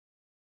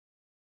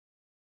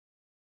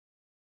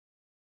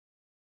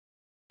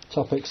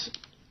topics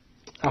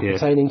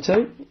appertaining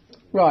to.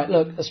 Right,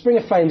 look, a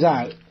Springer Fame's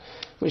out,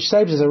 which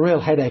saves us a real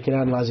headache in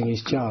analysing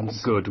his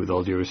chance. Good, with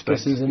all due respect.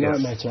 Because he's a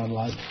nightmare to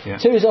analyse. Yeah.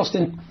 2 is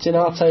Austin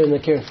Tinato and the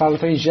Kieran Fallon.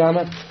 3 is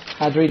JAMR,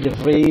 Adrie de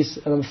Vries.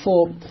 And number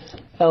 4,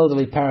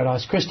 Elderly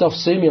Paradise. Christophe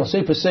Soumillon,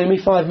 Super Sumi.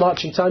 5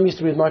 marching time, used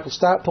to be with Michael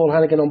Stout. Paul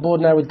Hannigan on board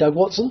now with Doug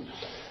Watson.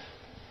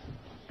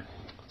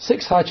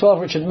 6 High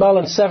 12, Richard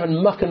Mullen.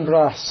 7 Muck and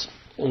Brass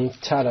and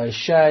Tad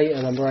O'Shea.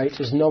 And number 8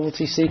 is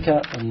Novelty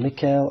Seeker and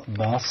Mikel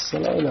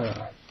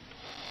Barcelona.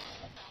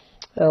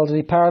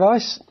 Elderly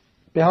Paradise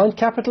behind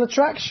Capital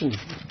Attraction,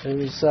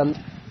 who's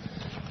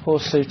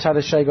horse who Tad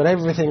O'Shea got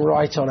everything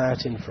right on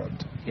out in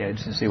front. Yeah,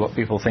 interesting to see what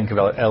people think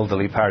about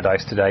Elderly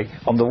Paradise today.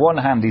 On the one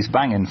hand, he's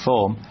banging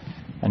form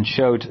and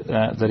showed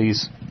that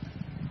he's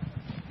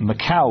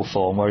Macau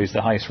form, where he's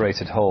the highest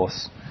rated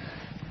horse.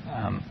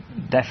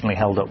 Definitely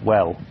held up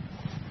well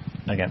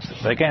against it.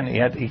 But again,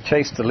 he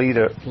chased the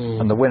leader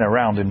and the winner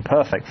round in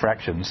perfect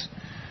fractions.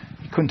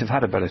 He couldn't have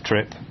had a better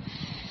trip.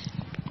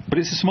 But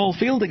it's a small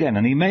field again,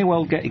 and he may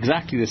well get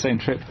exactly the same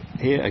trip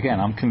here again.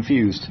 I'm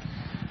confused.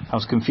 I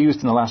was confused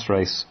in the last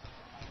race.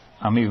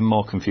 I'm even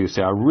more confused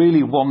here. I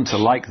really want to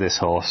like this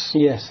horse.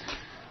 Yes.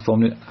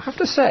 I have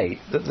to say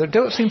that there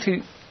don't seem to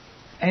be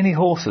any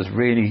horses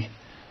really...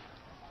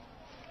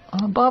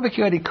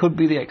 Barbecue Eddie could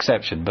be the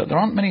exception, but there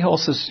aren't many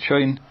horses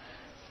showing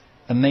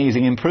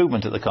amazing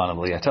improvement at the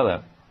Carnival yet, are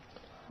there?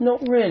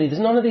 Not really.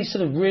 There's none of these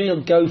sort of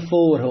real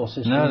go-forward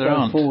horses. No, there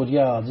aren't. Go-forward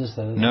yards, is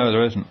there? No,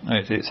 there isn't.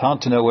 It's hard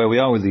to know where we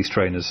are with these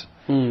trainers.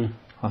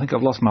 I think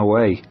I've lost my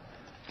way.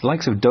 The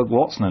likes of Doug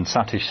Watson and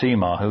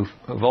S.Seemar,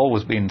 who've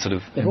always been sort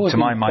of, to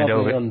my mind,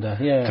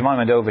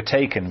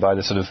 overtaken by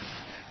the sort of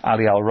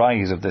Ali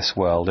Al-Rais of this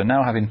world, and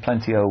now having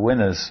plenty of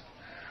winners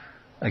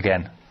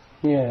again.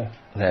 Yeah.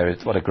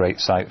 What a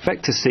great sight. In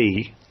fact, to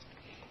see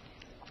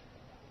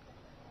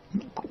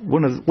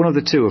one of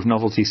the 2 of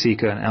Novelty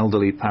Seeker and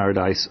Elderly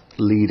Paradise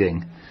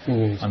leading,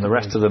 and the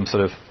rest of them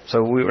sort of...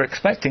 So we were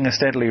expecting a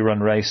steadily run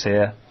race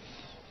here.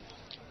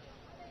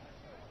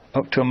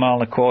 Up to 1.25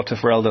 miles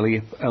for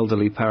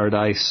Elderly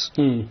Paradise.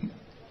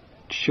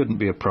 Shouldn't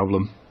be a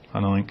problem, I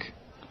don't think.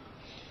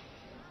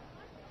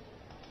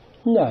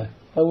 No,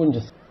 I wouldn't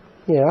have...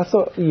 Yeah, I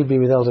thought you'd be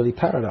with Elderly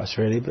Paradise,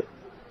 really, but...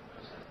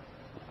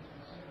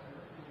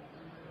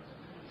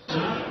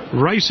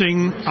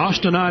 Racing,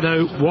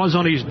 Ostinato was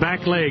on his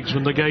back legs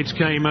when the gates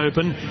came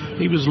open.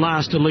 He was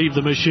last to leave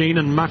the machine,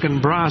 and Muck and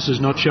Brass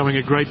is not showing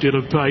a great deal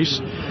of pace.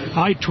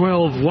 High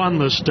 12 won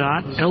the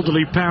start.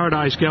 Elderly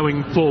Paradise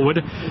going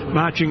forward.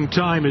 Marching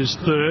time is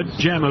 3rd.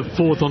 JAMR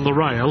 4th on the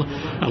rail.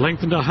 1.5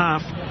 lengths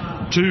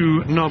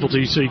to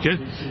Novelty Seeker.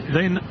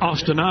 Then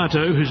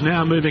Ostinato, who's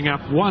now moving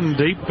up 1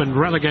 deep and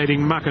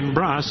relegating Muck and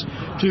Brass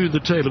to the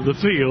tail of the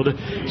field.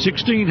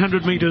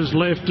 1,600 metres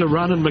left to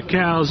run, and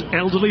Macau's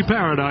Elderly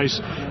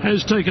Paradise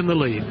has taken the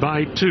lead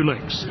by 2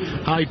 lengths.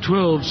 High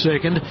 12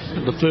 second,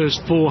 and the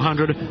first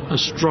 400 a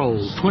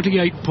stroll,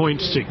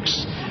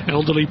 28.6.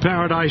 Elderly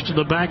Paradise to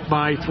the back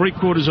by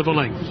 3/4 of a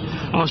length.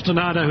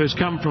 Ostinato has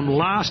come from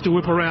last to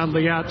whip around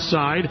the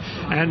outside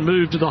and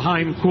move to the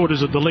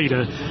hindquarters of the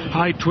leader.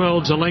 High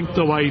 12's a length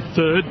away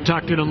 3rd,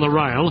 tucked in on the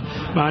rail.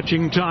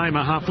 Marching time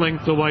a 1/2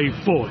 length away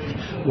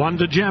 4th. 1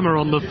 to JAMR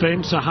on the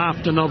fence,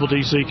 1/2 to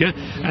Novelty Seeker,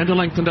 and 1.5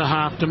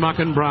 lengths to Muck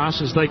and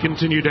Brass as they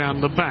continue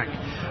down the back.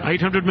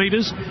 800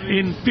 metres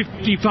in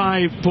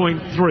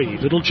 55.3.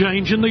 Little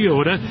change in the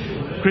order.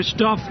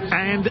 Christophe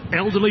and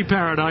Elderly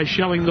Paradise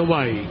showing the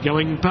way.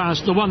 Going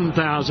past the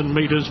 1,000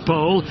 metres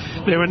pole,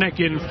 they're a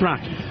neck in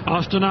front.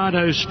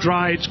 Ostinato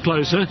strides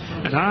closer,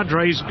 and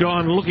Adrie's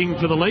gone looking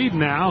for the lead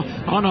now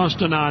on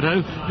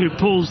Ostinato, who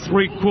pulls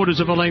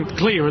 3/4 of a length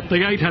clear at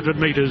the 800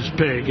 metres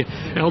peg.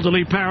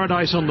 Elderly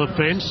Paradise on the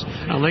fence,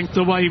 1 length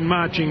away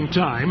marching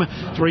time.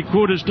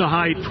 3/4 to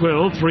High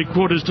 12,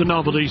 3/4 to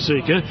Novelty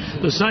Seeker.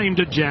 The same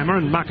to JAMR,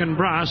 and Muck and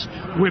Brass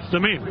whip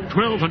them in.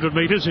 1,200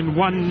 metres in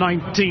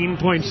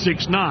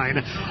 1:19.69.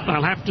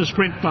 They'll have to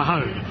sprint for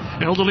home.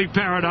 Elderly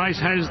Paradise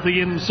has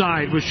the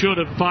inside, was short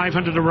of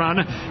 500 to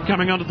run,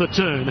 coming onto the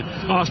turn.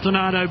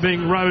 Ostinato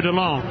being rowed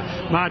along.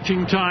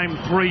 Marching time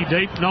 3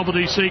 deep,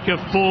 Novelty Seeker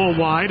 4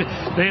 wide,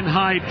 then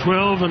High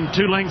 12, and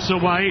 2 lengths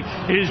away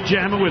is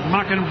JAMR with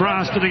Muck and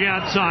Brass to the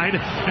outside.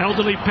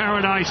 Elderly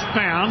Paradise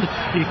found.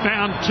 He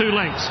found 2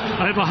 lengths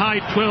over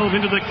High 12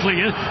 into the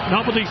clear.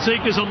 Novelty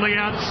Seeker's on the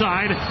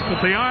outside,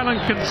 but the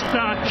island can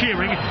start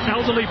cheering.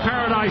 Elderly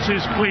Paradise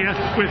is clear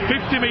with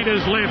 50 metres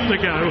left to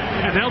go,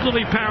 and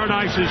Elderly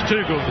Paradise is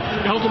too good.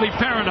 Elderly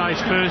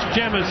Paradise first,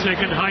 JAMR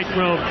second, High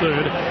 12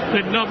 third,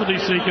 then Novelty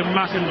Seeker,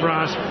 Muck and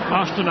Brass,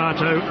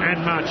 Ostinato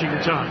and Marching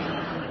Time.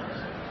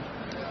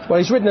 Well,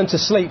 he's ridden them to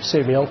sleep,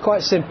 Soumillon,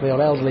 quite simply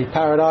on Elderly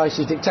Paradise.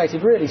 He's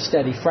dictated really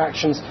steady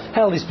fractions,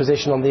 held his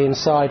position on the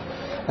inside,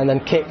 and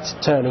then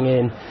kicked, turning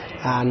in,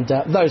 and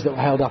those that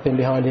were held up in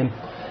behind him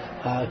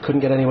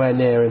couldn't get anywhere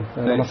near him.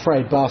 And I'm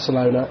afraid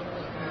Barcelona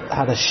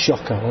had a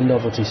shocker on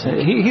Novelty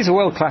Seeker. He's a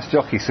world-class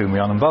jockey,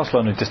 Soumillon, and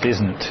Barcelona just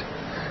isn't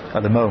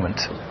at the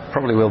moment.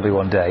 Probably will be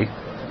one day,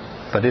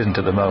 but isn't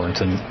at the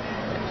moment, and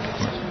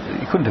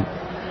he couldn't have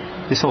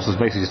this horse was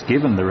basically just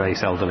given the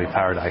race, Elderly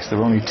Paradise. There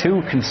were only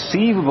 2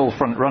 conceivable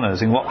front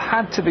runners in what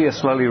had to be a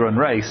slowly run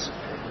race,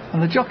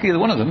 and the jockey of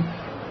one of them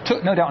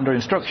took, no doubt under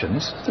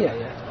instructions,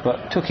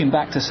 but took him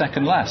back to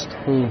second last,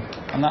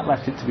 and that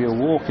left it to be a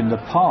walk in the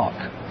park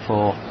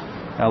for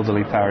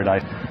Elderly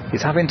Paradise.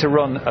 He's having to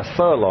run a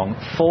furlong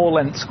 4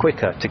 lengths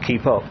quicker to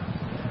keep up.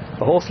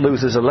 The horse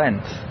loses a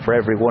length for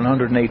every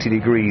 180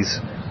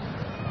 degrees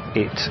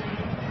it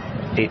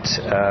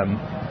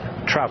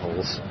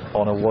travels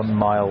on a 1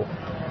 mile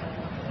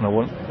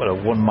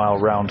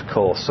round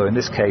course. So in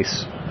this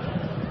case,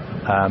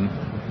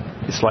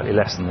 it's slightly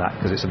less than that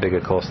because it's a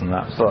bigger course than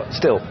that. But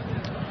still,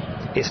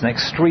 it's an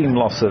extreme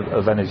loss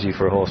of energy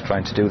for a horse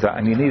trying to do that,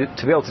 and you need it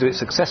to be able to do it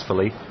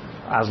successfully.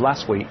 As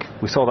last week,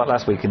 we saw that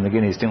last week in the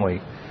Guineas, didn't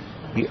we?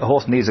 A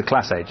horse needs a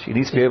class edge. He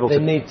needs to be able to.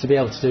 They need to be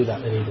able to do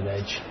that. They need an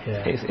edge.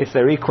 Yeah. If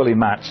they're equally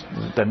matched,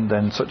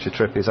 then such a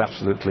trip is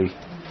absolutely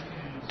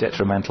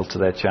detrimental to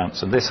their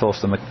chance. And this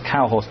horse, the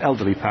Macau horse,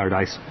 Elderly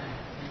Paradise,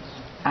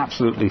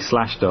 absolutely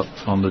slashed up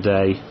on the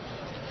day.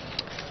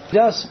 He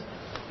does.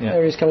 Yeah.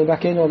 There he's coming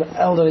back in on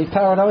Elderly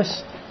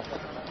Paradise.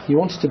 You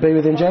wanted to be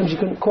with him, James. You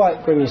couldn't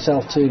quite bring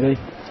yourself to be.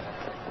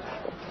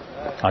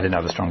 I didn't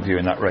have a strong view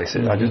in that race.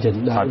 No, you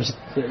didn't. No, it was,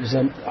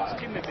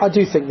 I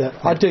do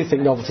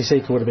think Novelty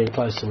Seeker would have been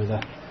closer with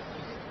a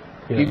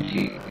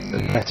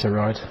better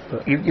ride.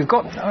 But you've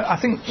got. I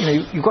think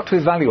you've got to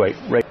evaluate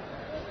race.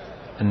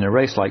 In a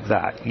race like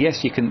that,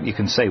 yes, you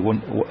can say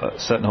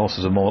certain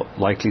horses are more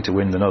likely to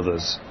win than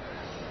others.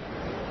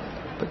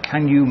 But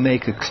can you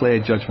make a clear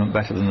judgment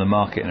better than the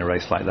market in a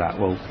race like that?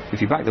 Well, if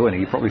you back the winner,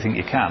 you probably think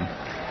you can.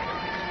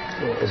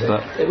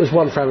 It was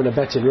one for having a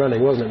bet in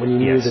running, wasn't it? When you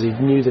knew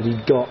that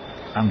he'd got.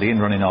 And the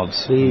in-running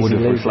odds would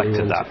have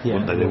reflected that,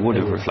 wouldn't they? They would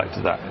have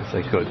reflected that if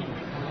they could.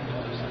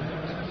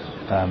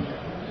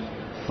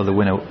 For the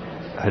winner,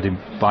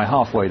 by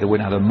halfway, the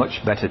winner had a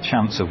much better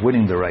chance of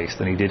winning the race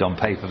than he did on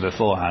paper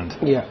beforehand.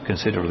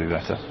 Considerably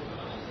better.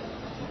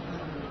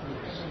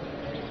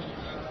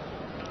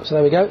 So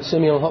there we go.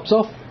 Soumillon hops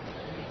off,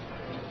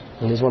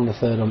 and he's won the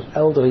third on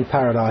Elderly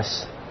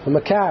Paradise for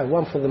Macau.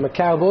 One for the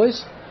Macau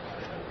boys.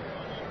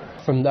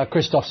 From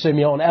Christophe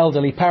Soumillon on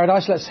Elderly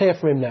Paradise. Let's hear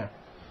from him now.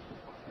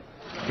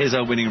 Here's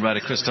our winning rider,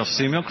 Christophe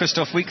Soumillon.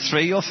 Christophe, week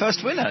 3, your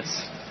first winners.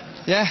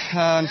 Yeah,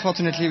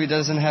 unfortunately we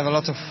doesn't have a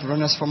lot of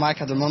runners for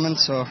Mike at the moment,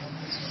 so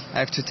I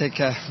have to take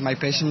my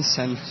patience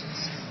and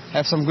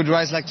have some good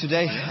rides like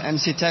today.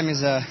 M.C.Tam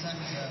is a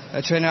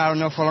trainer I don't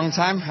know for a long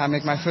time. I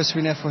make my first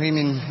winner for him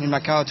in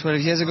Macau 12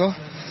 years ago.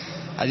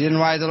 I didn't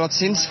ride a lot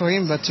since for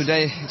him, but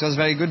today it was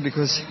very good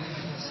because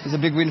it's a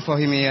big win for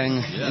him here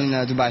in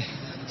Dubai.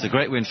 It's a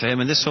great win for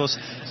him, and this horse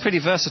pretty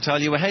versatile.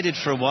 You were headed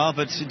for a while,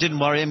 but it didn't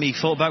worry him. He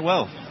fought back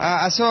well.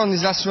 I saw on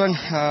his last run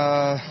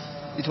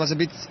it was a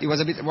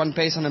bit one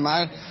pace on the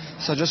mile,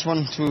 so I just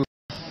want to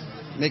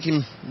make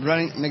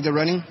the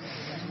running.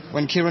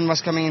 When Kieran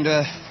was coming in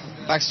the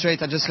back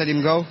straight, I just let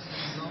him go.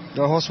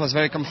 The horse was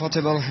very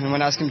comfortable, and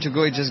when I asked him to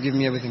go, he just gave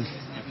me everything.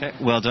 Okay,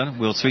 well done.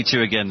 We'll speak to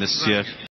you again this year.